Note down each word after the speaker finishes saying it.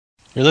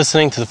You're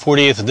listening to the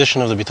 48th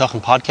edition of the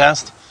Bitachon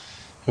podcast.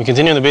 We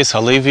continue in the Beis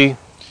Halevi.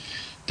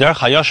 Derech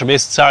Hayashar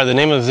Beis Tzar. The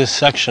name of this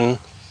section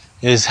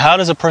is how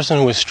does a person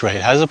who is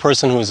straight, how does a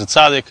person who is a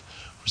tzaddik,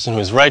 a person who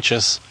is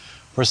righteous,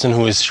 a person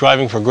who is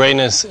striving for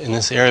greatness in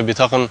this area of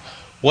Bitachon,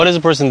 what does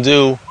a person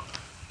do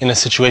in a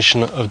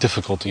situation of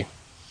difficulty?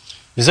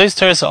 This is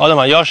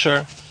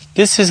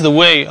the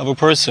way of a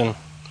person,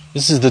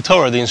 this is the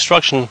Torah, the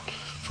instruction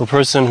for a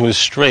person who is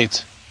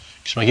straight.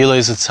 When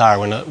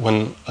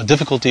a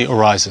difficulty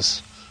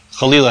arises,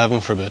 Chalila,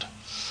 heaven forbid,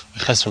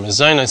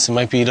 it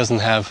might be he doesn't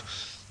have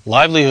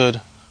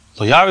livelihood.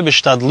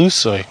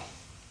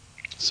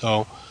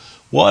 So,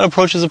 what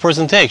approach does a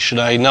person take? Should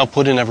I now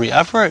put in every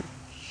effort?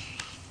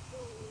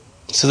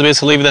 Says the Beis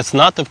Halevi, that's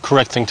not the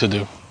correct thing to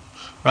do.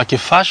 A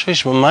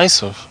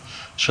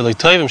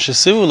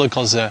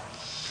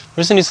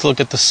person needs to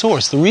look at the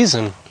source, the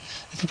reason.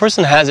 If a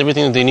person has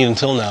everything that they need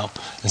until now,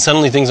 and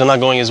suddenly things are not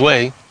going his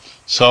way,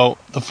 so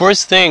the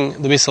first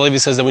thing the Beis Halevi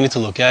says that we need to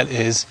look at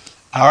is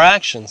our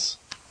actions.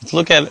 Let's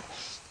look at,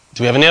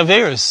 do we have any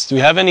averos?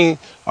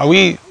 Are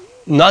we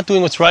not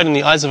doing what's right in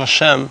the eyes of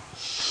Hashem,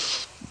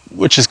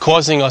 which is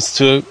causing us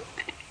to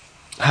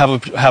have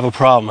a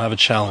problem, have a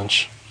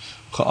challenge?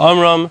 The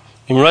Gemara in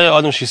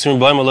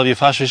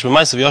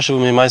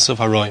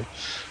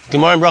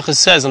Brachas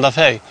says on Daf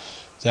Hey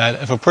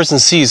that if a person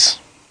sees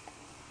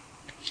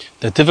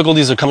that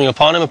difficulties are coming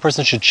upon him, a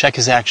person should check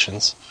his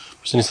actions. A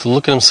person needs to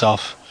look at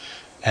himself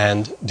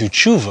and do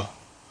tshuva,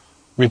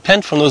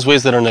 repent from those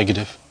ways that are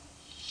negative.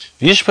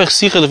 A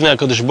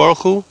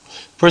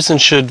person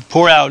should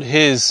pour out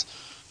his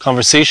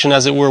conversation,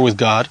 as it were, with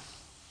God.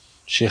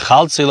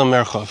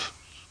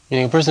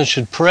 Meaning a person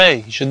should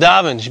pray, he should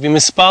daven, he should be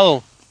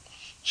mispalel.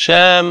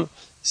 Hashem,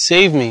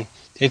 save me,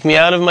 take me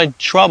out of my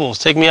troubles,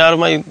 take me out of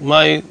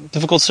my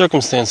difficult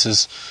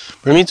circumstances.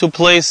 Bring me to a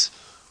place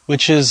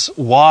which is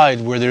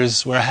wide, where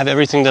I have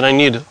everything that I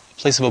need, a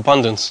place of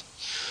abundance.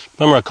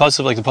 Remember, a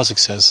kasav, like the pasuk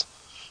says,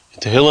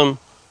 Tehillim,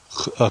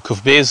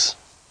 Kuf Beis,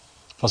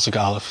 pasuk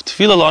Aleph.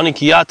 Tefillah la'ani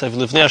kiyatav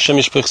lifnei Hashem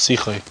yishpech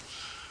sichai.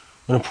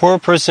 When a poor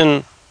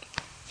person,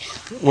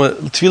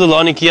 Tefillah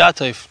la'ani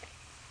kiyatav,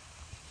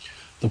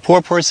 the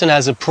poor person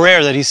has a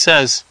prayer that he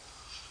says,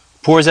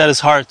 pours out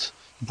his heart,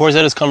 pours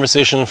out his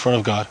conversation in front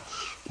of God.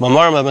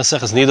 Mamar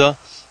Maseches Nida,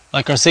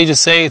 like our sages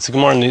say, it's a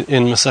Gemara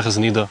in Maseches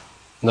Nida,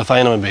 in the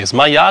Fayinam Beis.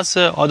 Ma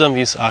yaseh adam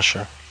vis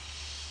asher.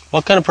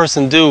 What can a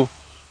person do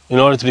in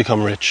order to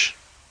become rich?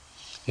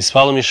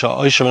 Daven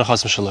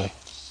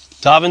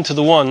to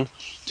the one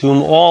to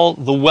whom all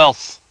the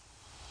wealth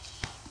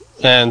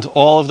and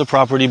all of the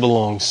property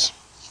belongs.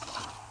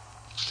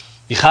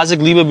 Right?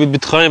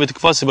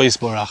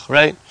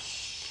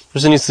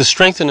 Person needs to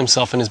strengthen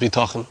himself in his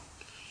bitachon.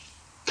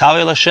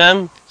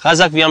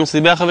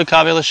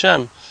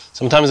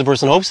 Sometimes a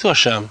person hopes to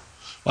Hashem.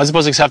 Why does the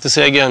pasuk have to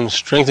say again,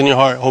 strengthen your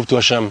heart, hope to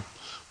Hashem?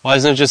 Why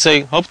doesn't it just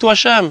say, hope to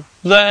Hashem,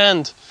 the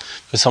end?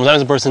 Because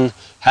sometimes a person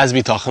has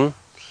bitachon,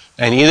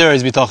 and either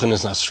his bitachon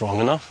is not strong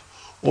enough,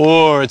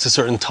 or it's a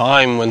certain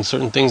time when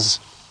certain things,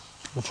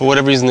 for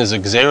whatever reason, there's a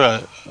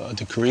gzera, a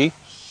decree,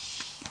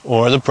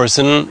 or the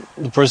person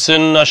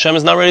Hashem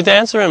is not ready to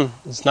answer him.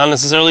 It's not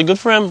necessarily good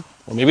for him,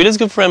 or maybe it is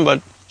good for him,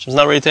 but Hashem's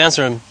not ready to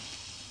answer him.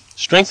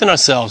 Strengthen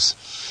ourselves.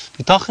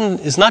 Bitachon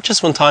is not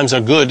just when times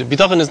are good.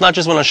 Bitachon is not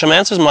just when Hashem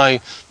answers my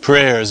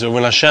prayers, or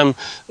when Hashem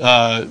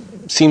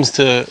seems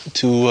to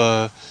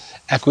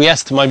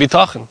acquiesce to my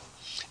bitachon.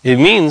 It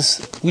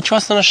means we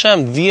trust in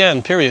Hashem, the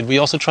end, period. We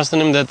also trust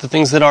in Him that the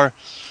things that are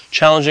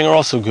challenging are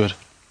also good.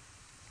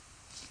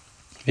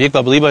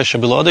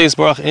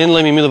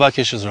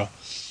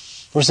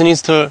 Person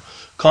needs to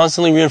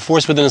constantly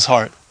reinforce within his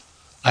heart,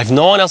 I have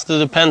no one else to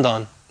depend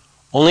on,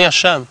 only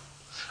Hashem.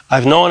 I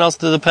have no one else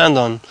to depend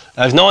on.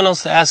 I have no one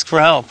else to ask for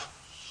help.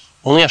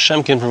 Only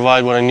Hashem can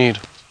provide what I need.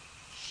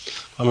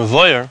 I'm a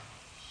voyer.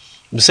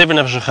 It says in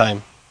the Nefesh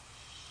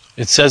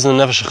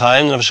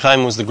HaChaim, the Nefesh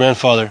HaChaim was the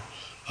grandfather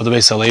of the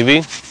Beis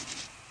Halevi,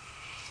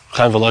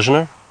 Chaim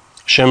Volozhiner.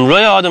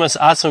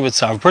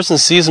 A person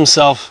sees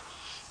himself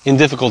in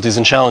difficulties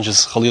and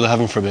challenges, Chalila,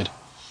 heaven forbid.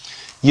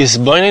 A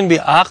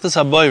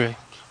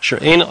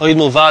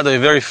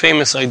very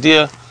famous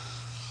idea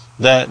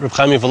that Reb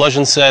Chaim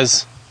Volozhin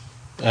says,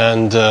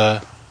 and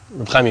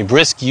Reb Chaim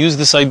Brisk used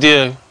this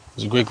idea. He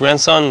was a great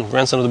grandson of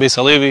the Beis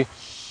Halevi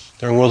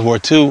during World War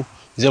II.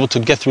 He's able to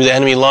get through the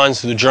enemy lines,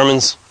 through the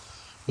Germans,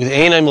 with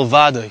Einay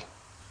Milvadei.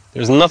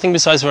 There's nothing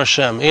besides for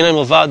Hashem. Einay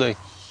Milvadei.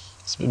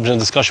 It's been a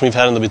discussion we've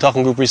had in the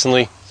Bitachon group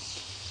recently.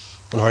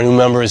 One of our new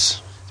members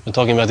has been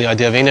talking about the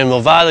idea of Einay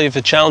Milvadei. If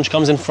a challenge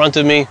comes in front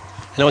of me,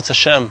 I know it's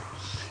Hashem.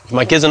 If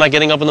my kids are not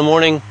getting up in the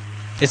morning,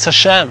 it's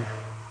Hashem.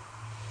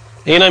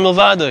 Einay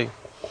Milvadei.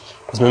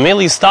 When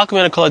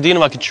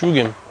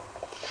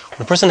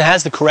a person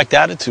has the correct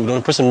attitude, when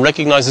a person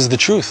recognizes the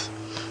truth,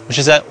 which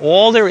is that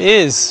all there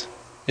is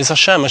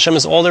Hashem. Hashem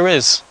is all there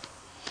is.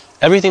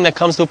 Everything that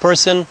comes to a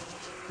person,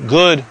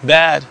 good,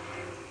 bad,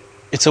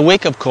 it's a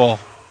wake-up call.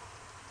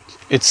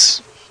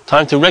 It's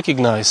time to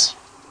recognize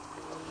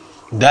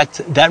that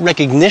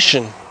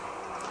recognition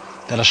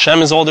that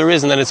Hashem is all there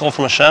is and that it's all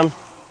from Hashem,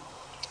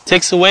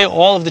 takes away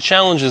all of the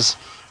challenges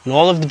and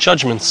all of the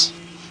judgments.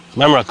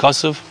 Remember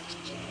Akasav,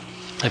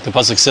 like the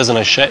pasuk says in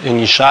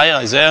Yeshaya,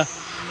 Isaiah,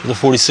 the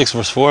 46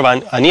 verse 4,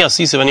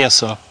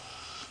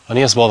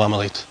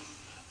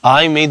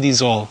 I made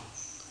these all.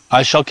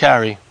 I shall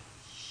carry.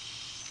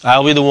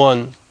 I'll be the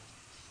one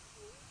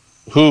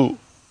who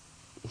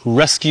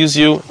rescues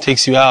you,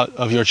 takes you out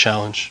of your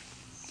challenge.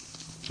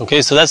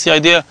 Okay, so that's the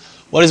idea.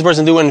 What does a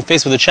person do when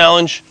faced with a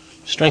challenge?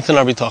 Strengthen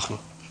our bitachon.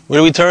 Where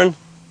do we turn?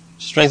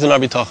 Strengthen our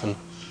bitachon.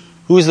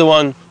 Who is the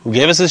one who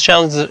gave us this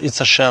challenge? It's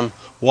Hashem.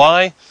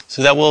 Why?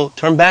 So that we'll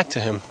turn back to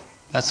Him.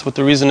 That's what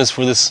the reason is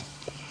for this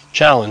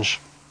challenge.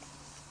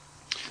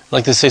 I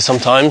like to say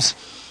sometimes,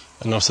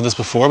 I know I've said this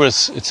before, but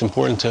it's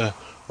important to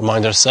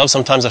remind ourselves,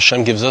 sometimes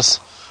Hashem gives us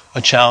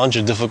a challenge,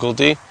 a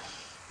difficulty,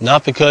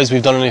 not because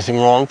we've done anything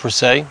wrong per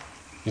se.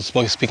 He's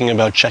speaking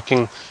about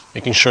checking,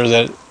 making sure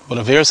that what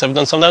Averos have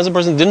done. Sometimes a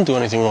person didn't do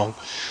anything wrong.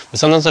 But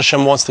sometimes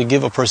Hashem wants to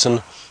give a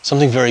person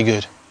something very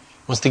good. He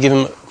wants to give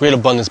him great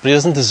abundance, but he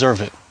doesn't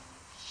deserve it.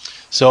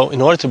 So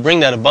in order to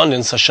bring that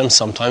abundance, Hashem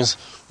sometimes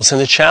will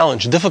send a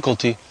challenge, a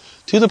difficulty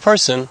to the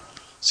person,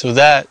 so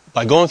that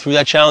by going through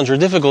that challenge or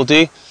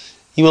difficulty,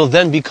 he will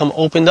then become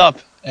opened up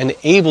and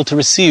able to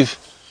receive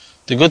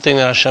the good thing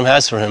that Hashem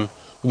has for him.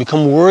 We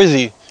become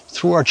worthy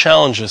through our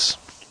challenges.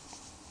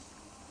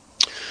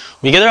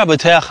 A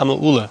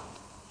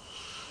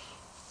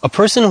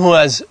person who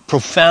has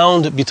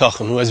profound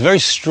bitachon, who has very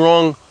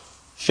strong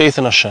faith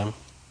in Hashem,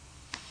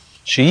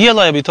 such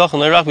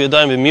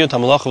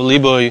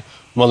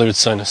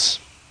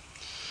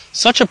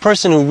a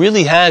person who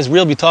really has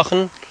real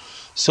bitachon,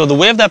 so the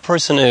way of that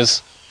person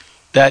is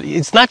that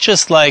it's not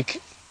just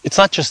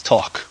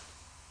talk.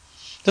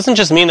 It doesn't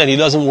just mean that he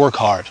doesn't work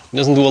hard. He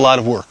doesn't do a lot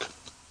of work.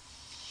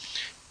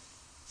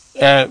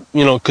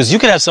 Because you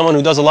could have someone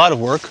who does a lot of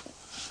work,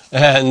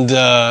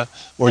 that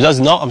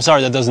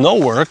does no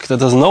work,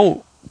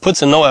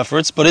 puts in no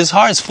efforts, but his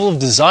heart is full of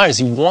desires.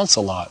 He wants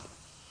a lot.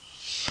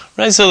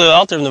 Right? So the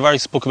Alter of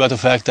Navari spoke about the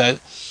fact that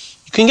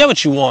you can get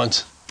what you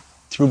want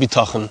through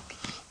bitachon,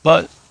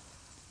 but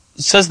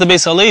it says the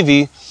Beis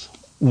Halevi,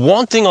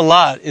 wanting a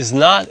lot is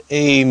not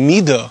a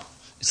midah.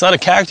 It's not a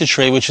character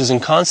trait which is in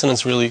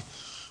consonance really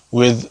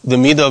with the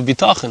midah of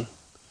bitachon.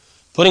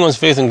 Putting one's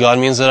faith in God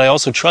means that I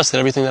also trust that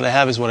everything that I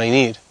have is what I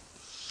need.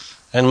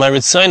 And my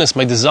ritzainus,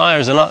 my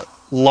desires, are not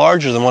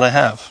larger than what I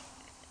have.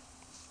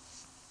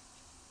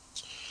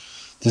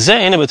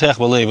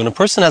 When a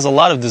person has a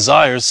lot of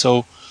desires,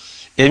 so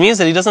it means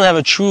that he doesn't have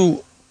a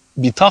true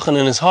bitachon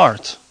in his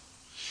heart.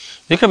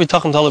 The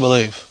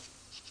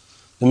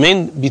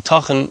main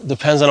bitachon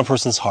depends on a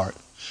person's heart.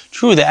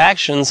 True, the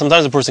action,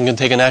 sometimes a person can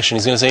take an action.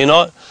 He's going to say, you know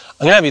what,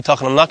 I'm going to have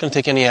bitachon, I'm not going to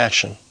take any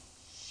action.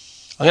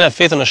 I'm going to have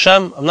faith in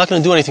Hashem, I'm not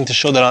going to do anything to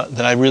show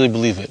that I really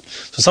believe it.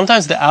 So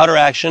sometimes the outer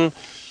action,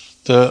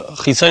 the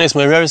Chitzonius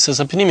Mereres says,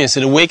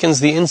 it awakens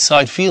the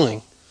inside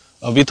feeling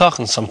of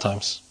bitachon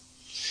sometimes.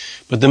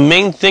 But the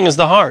main thing is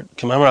the heart.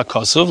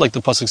 Like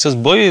the pasuk says,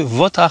 Boy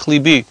votach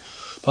libi.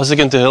 Pasuk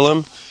in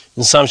Tehillim,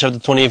 in Psalm chapter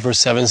 28 verse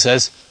 7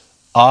 says,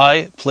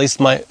 I placed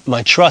my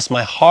trust,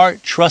 my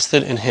heart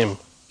trusted in Him,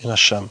 in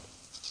Hashem.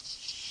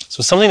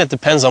 So it's something that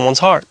depends on one's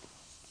heart.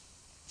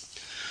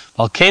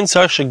 And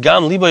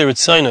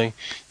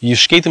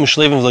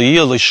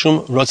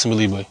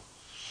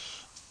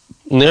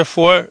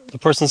therefore, the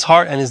person's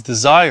heart and his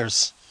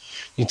desires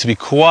need to be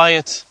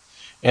quiet,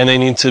 and they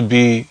need to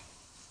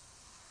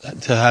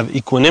have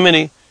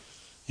equanimity.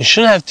 He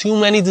shouldn't have too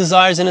many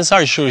desires in his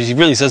heart. Sure, he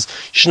really says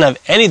he shouldn't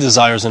have any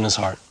desires in his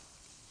heart.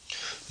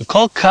 A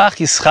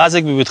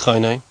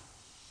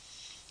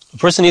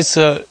person needs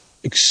to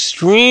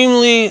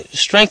extremely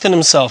strengthen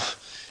himself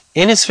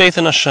in his faith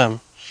in Hashem.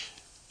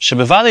 That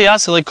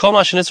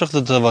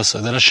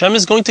Hashem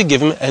is going to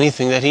give him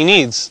anything that he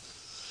needs.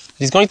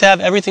 He's going to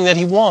have everything that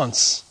he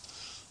wants.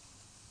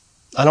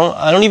 I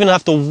don't even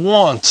have to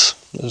want.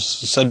 It's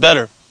said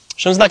better.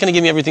 Hashem's not going to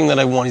give me everything that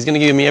I want. He's going to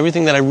give me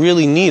everything that I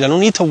really need. I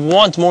don't need to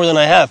want more than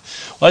I have.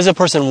 Why does a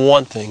person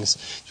want things?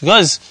 It's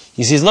because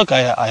he sees, look,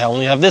 I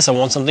only have this, I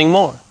want something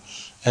more.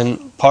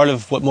 And part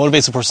of what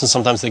motivates a person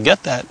sometimes to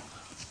get that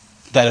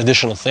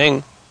additional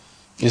thing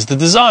is the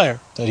desire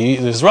that he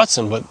is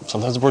ratzon, but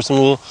sometimes a person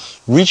will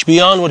reach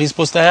beyond what he's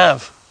supposed to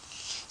have.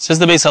 Says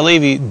the Beis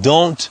Halevi,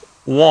 don't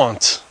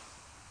want.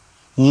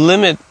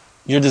 Limit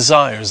your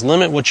desires,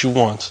 limit what you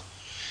want.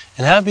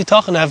 And have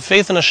bitachon, have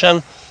faith in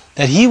Hashem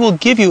that He will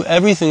give you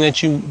everything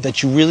that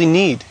you really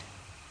need.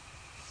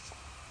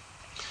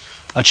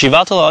 So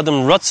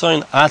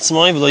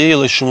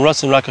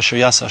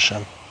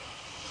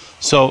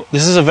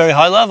this is a very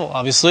high level,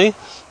 obviously,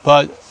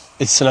 but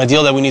it's an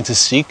ideal that we need to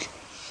seek.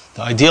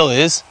 The ideal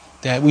is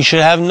that we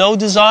should have no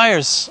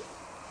desires.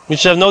 We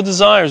should have no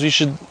desires. We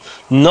should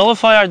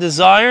nullify our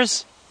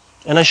desires,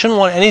 and I shouldn't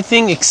want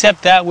anything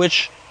except that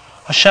which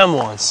Hashem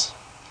wants.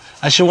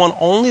 I should want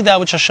only that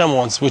which Hashem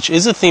wants, which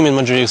is a theme in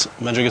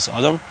Madrigas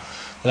Adam,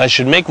 that I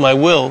should make my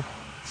will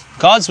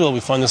God's will. We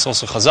find this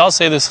also, Chazal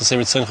say this, they say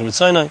Ritzayin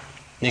Ritzayin,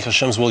 make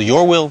Hashem's will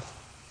your will.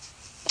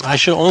 I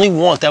should only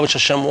want that which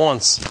Hashem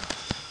wants.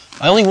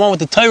 I only want what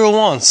the Torah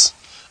wants.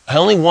 I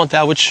only want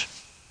that which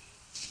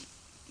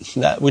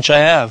I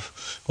have.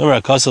 Remember,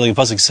 the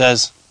Pasuk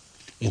says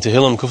in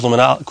Tehillim Kuf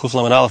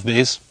Lamed Aleph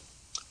Beis,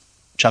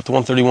 chapter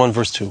 131,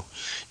 verse 2.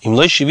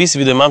 David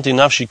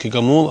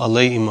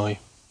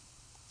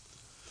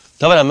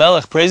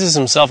HaMelech praises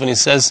himself and he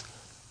says,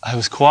 I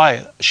was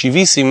quiet.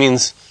 Shivisi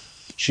means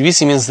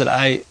that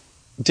I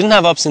didn't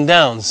have ups and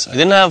downs. I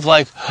didn't have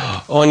like,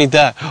 oh I need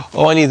that,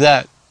 oh I need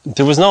that.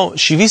 There was no,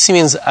 Shivisi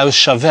means I was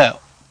shaveh,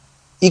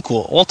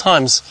 equal, all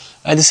times.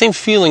 I had the same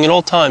feeling at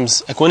all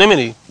times,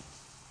 equanimity.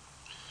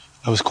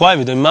 I was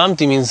quiet. The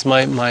mamti means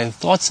my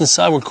thoughts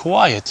inside were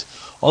quiet.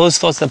 All those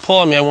thoughts that pull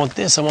on me, I want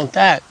this, I want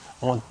that.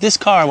 I want this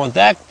car, I want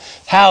that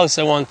house,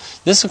 I want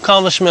this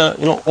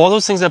accomplishment, all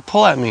those things that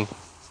pull at me.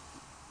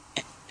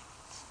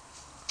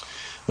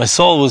 My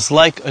soul was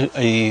like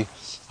a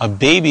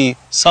baby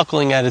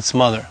suckling at its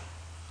mother.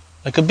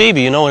 Like a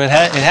baby, and it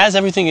has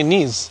everything it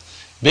needs.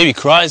 A baby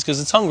cries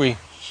because it's hungry.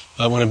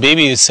 But when a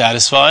baby is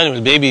satisfied, when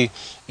a baby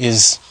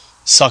is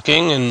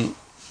sucking and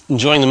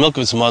enjoying the milk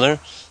of its mother,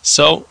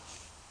 so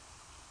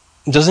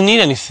it doesn't need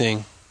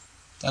anything.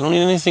 I don't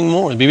need anything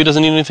more. The baby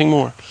doesn't need anything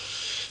more.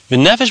 He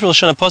says,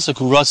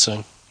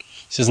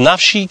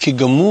 Nafshi ki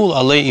gamul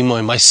alei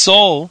imoy. My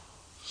soul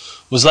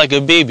was like a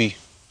baby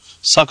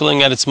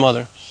suckling at its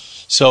mother.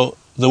 So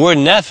the word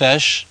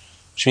nefesh,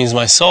 which means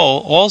my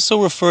soul,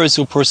 also refers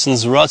to a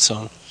person's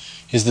ratzon,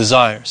 his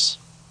desires.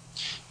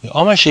 David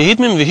HaMelech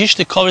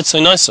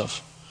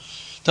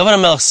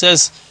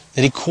says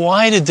that he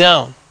quieted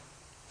down,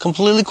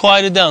 completely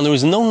quieted down. There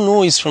was no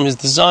noise from his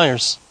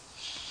desires.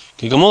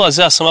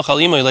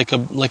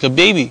 Like a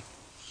baby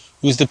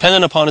who is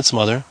dependent upon its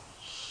mother.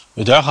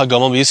 And the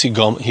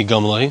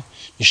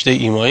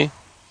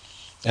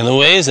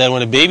way is that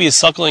when a baby is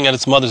suckling at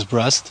its mother's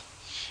breast,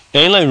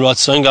 it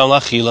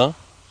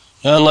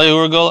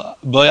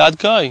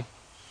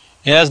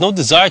has no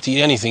desire to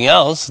eat anything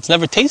else. It's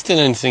never tasted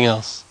anything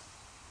else.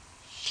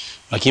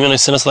 The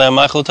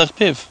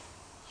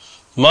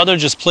mother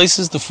just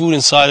places the food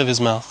inside of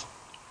his mouth.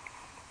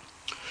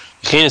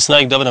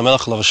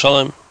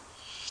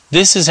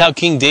 This is how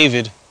King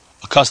David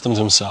accustomed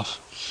himself.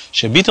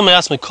 He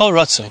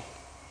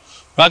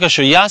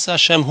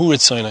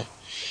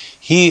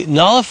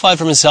nullified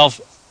from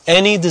himself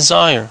any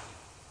desire.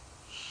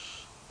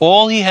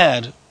 All he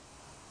had,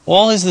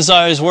 all his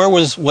desires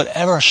was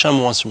whatever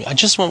Hashem wants from me. I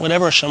just want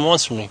whatever Hashem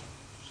wants from me.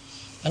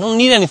 I don't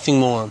need anything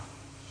more.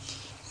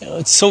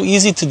 It's so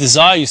easy to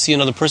desire. You see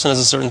another person has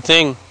a certain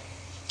thing.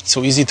 It's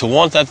so easy to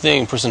want that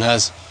thing. A person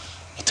has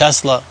a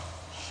Tesla.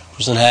 A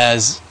person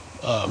has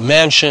a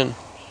mansion.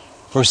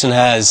 A person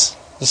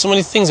there's so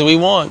many things that we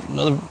want.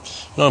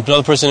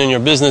 Another person in your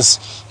business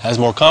has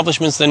more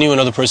accomplishments than you.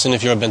 Another person,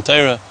 if you're a Ben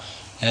Torah,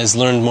 has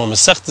learned more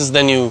Masechtas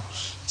than you.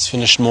 Has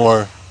finished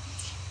more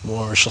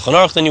Shulchan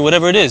Aruch than you,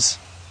 whatever it is.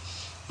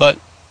 But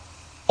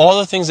all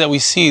the things that we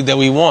see, that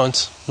we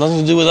want,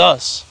 nothing to do with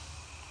us.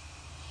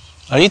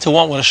 I need to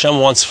want what Hashem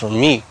wants for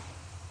me.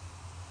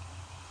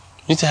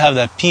 I need to have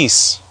that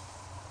peace,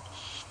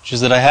 which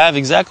is that I have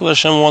exactly what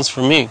Hashem wants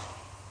for me.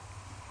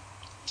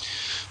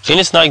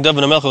 Whatever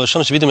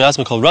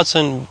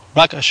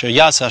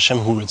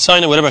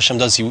Hashem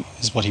does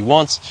is what He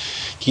wants.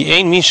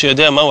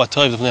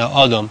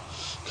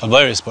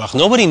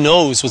 Nobody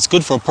knows what's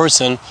good for a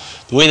person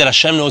the way that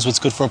Hashem knows what's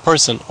good for a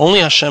person. Only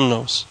Hashem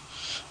knows.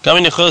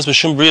 Nobody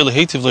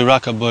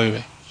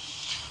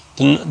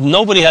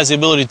has the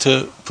ability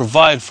to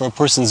provide for a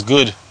person's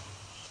good,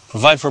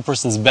 provide for a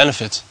person's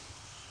benefit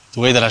the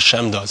way that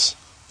Hashem does.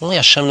 Only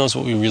Hashem knows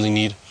what we really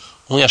need.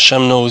 Only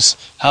Hashem knows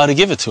how to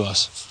give it to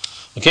us.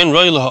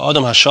 Therefore,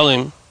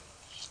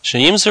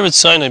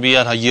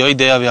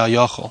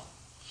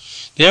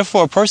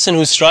 a person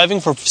who's striving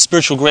for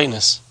spiritual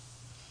greatness,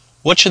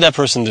 what should that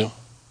person do?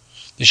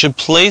 They should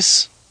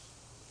place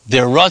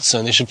their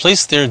ratzon, they should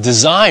place their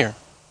desire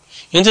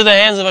into the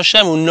hands of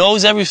Hashem, who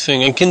knows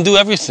everything and can do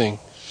everything.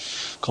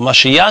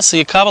 Anything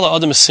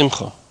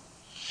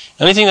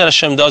that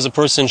Hashem does, a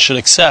person should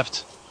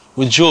accept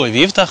with joy. And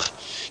he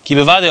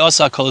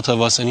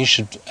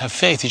should have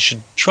faith, he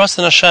should trust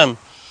in Hashem,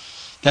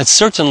 that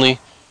certainly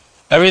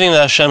everything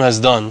that Hashem has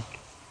done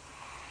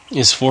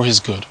is for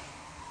his good.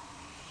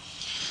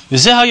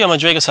 Says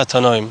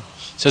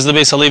the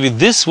Beis Halevi,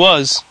 this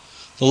was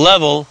the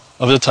level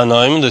of the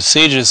Tanaim, the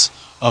sages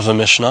of the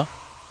Mishnah.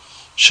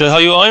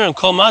 Rabbi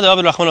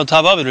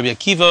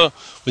Akiva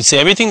would say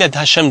everything that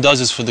Hashem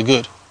does is for the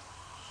good.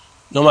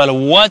 No matter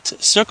what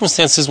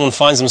circumstances one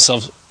finds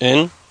himself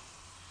in,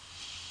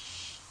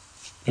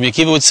 Rabbi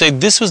Akiva would say,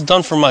 this was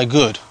done for my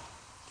good.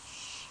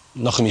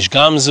 Nachamish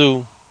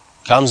Gamzu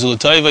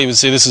L'Taiva, he would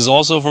say, this is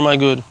also for my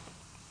good.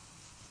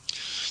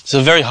 It's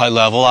a very high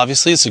level,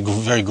 obviously, it's a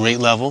very great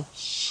level.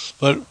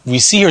 But we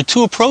see here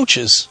two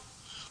approaches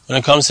when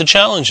it comes to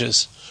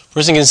challenges. A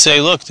person can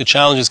say, look, the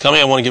challenge is coming,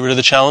 I want to get rid of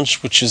the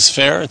challenge, which is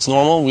fair, it's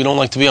normal, we don't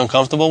like to be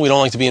uncomfortable, we don't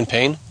like to be in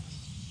pain.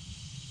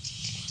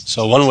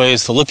 So one way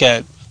is to look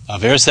at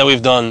averos that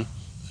we've done,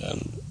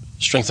 and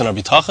strengthen our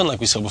bitachon, like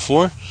we saw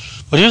before.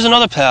 But here's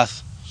another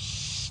path.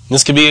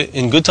 This could be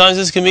in good times,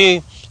 this can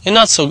be in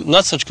not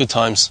such good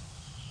times.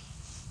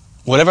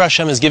 Whatever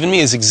Hashem has given me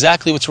is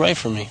exactly what's right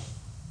for me.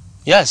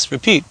 Yes,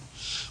 repeat.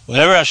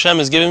 Whatever Hashem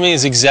has given me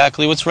is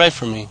exactly what's right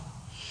for me.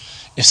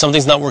 If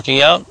something's not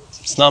working out,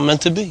 it's not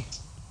meant to be.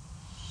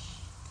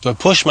 Do I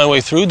push my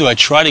way through? Do I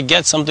try to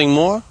get something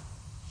more?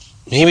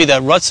 Maybe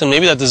that rutzon,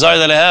 maybe that desire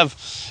that I have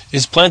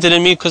is planted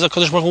in me because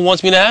HaKadosh Baruch Hu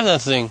wants me to have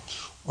that thing.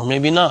 Or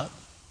maybe not.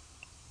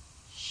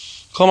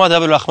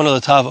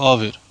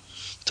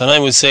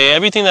 Tanaim would say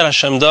everything that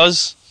Hashem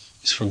does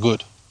is for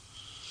good.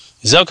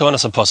 This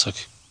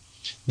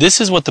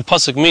is what the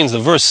pasuk means, the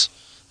verse.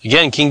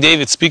 Again, King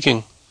David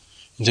speaking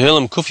in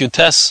Tehillim Kuf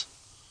Yutes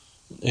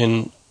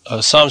in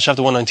Psalms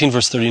chapter 119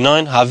 verse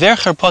 39.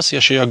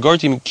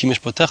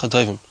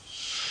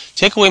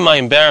 Take away my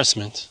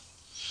embarrassment,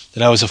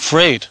 that I was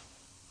afraid.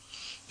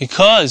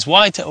 Because,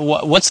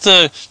 what's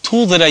the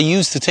tool that I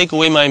used to take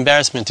away my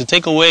embarrassment, to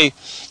take away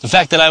the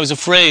fact that I was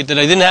afraid, that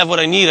I didn't have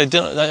what I need,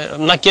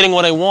 I'm not getting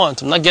what I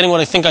want, I'm not getting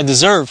what I think I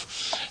deserve.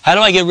 How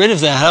do I get rid of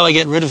that? How do I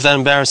get rid of that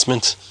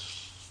embarrassment?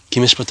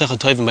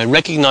 By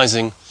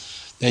recognizing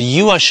that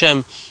you,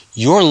 Hashem,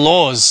 your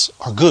laws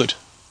are good.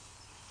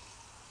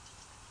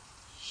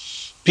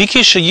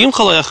 Says the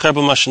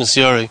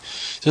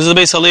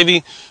Beis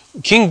Halevi,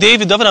 King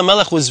David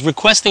HaMelech was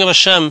requesting of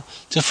Hashem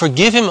to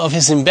forgive him of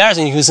his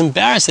embarrassment. He was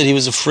embarrassed that he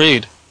was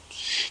afraid.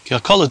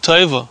 Because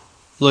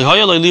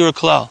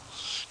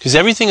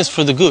everything is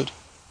for the good.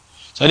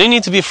 So I didn't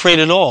need to be afraid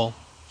at all.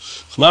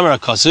 The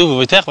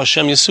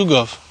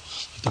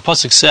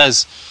pasuk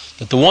says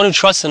that the one who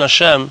trusts in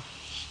Hashem,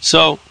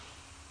 so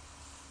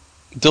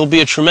there'll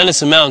be a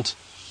tremendous amount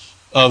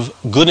of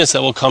goodness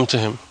that will come to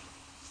him.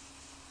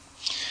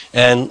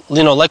 And,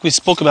 like we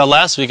spoke about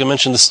last week, I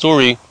mentioned the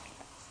story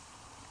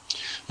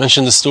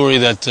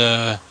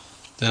that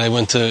I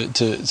went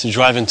to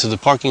drive into the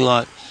parking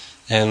lot,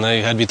 and I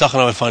had bitachon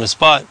I would find a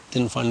spot,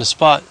 didn't find a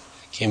spot,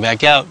 came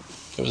back out,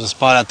 there was a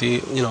spot at the, a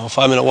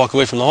 5-minute walk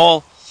away from the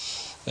hall,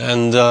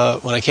 and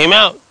when I came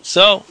out,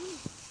 so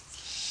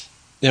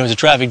there was a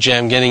traffic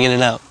jam getting in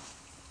and out.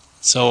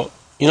 So,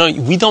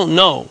 we don't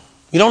know.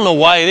 We don't know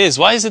why it is.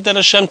 Why is it that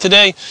Hashem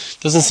today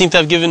doesn't seem to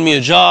have given me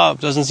a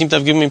job, doesn't seem to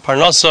have given me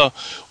parnasa?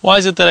 Why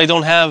is it that I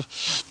don't have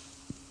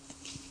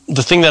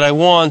the thing that I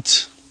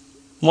want?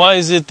 Why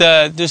is it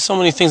that there's so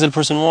many things that a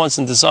person wants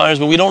and desires,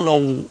 but we don't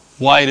know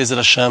why it is that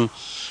Hashem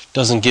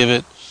doesn't give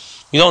it?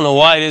 We don't know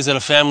why it is that a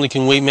family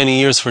can wait many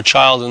years for a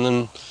child and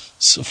then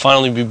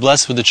finally be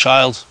blessed with a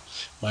child.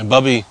 My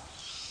Bubby,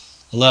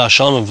 Allah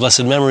Shalom of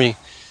blessed memory,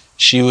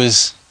 she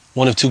was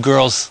one of 2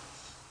 girls,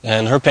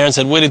 and her parents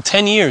had waited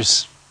 10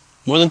 years,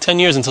 more than 10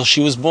 years, until she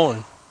was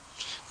born.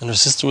 And her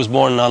sister was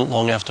born not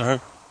long after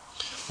her.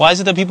 Why is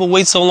it that people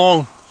wait so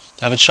long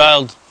to have a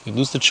child? They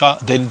lose the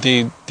child,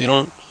 they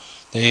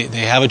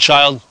have a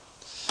child.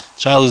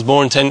 The child is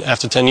born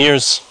after 10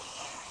 years.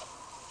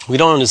 We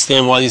don't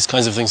understand why these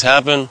kinds of things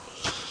happen.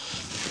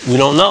 We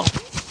don't know.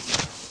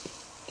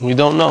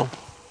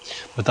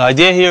 But the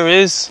idea here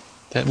is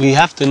that we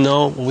have to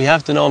know, be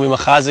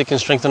machazik and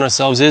strengthen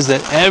ourselves, is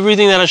that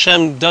everything that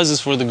Hashem does is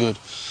for the good.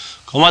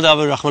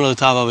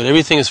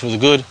 Everything is for the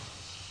good.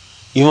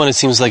 Even when it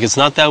seems like it's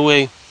not that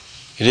way,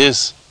 it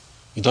is.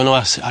 We don't know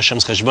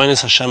Hashem's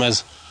cheshbonos. Hashem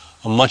has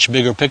a much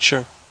bigger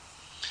picture.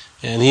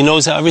 And He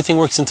knows how everything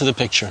works into the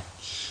picture.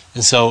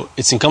 And so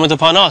it's incumbent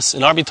upon us,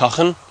 in our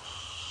bitachon,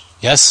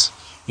 yes,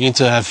 we need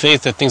to have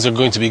faith that things are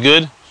going to be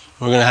good.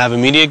 We're going to have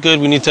immediate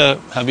good. We need to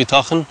have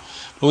bitachon.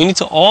 But we need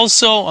to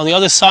also, on the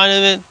other side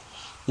of it,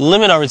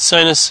 limit our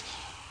ritzonos,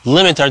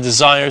 limit our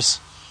desires,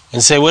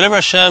 and say, whatever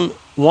Hashem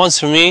wants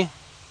for me,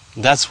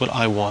 that's what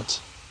I want.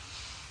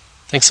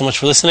 Thanks so much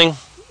for listening.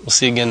 We'll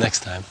see you again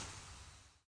next time.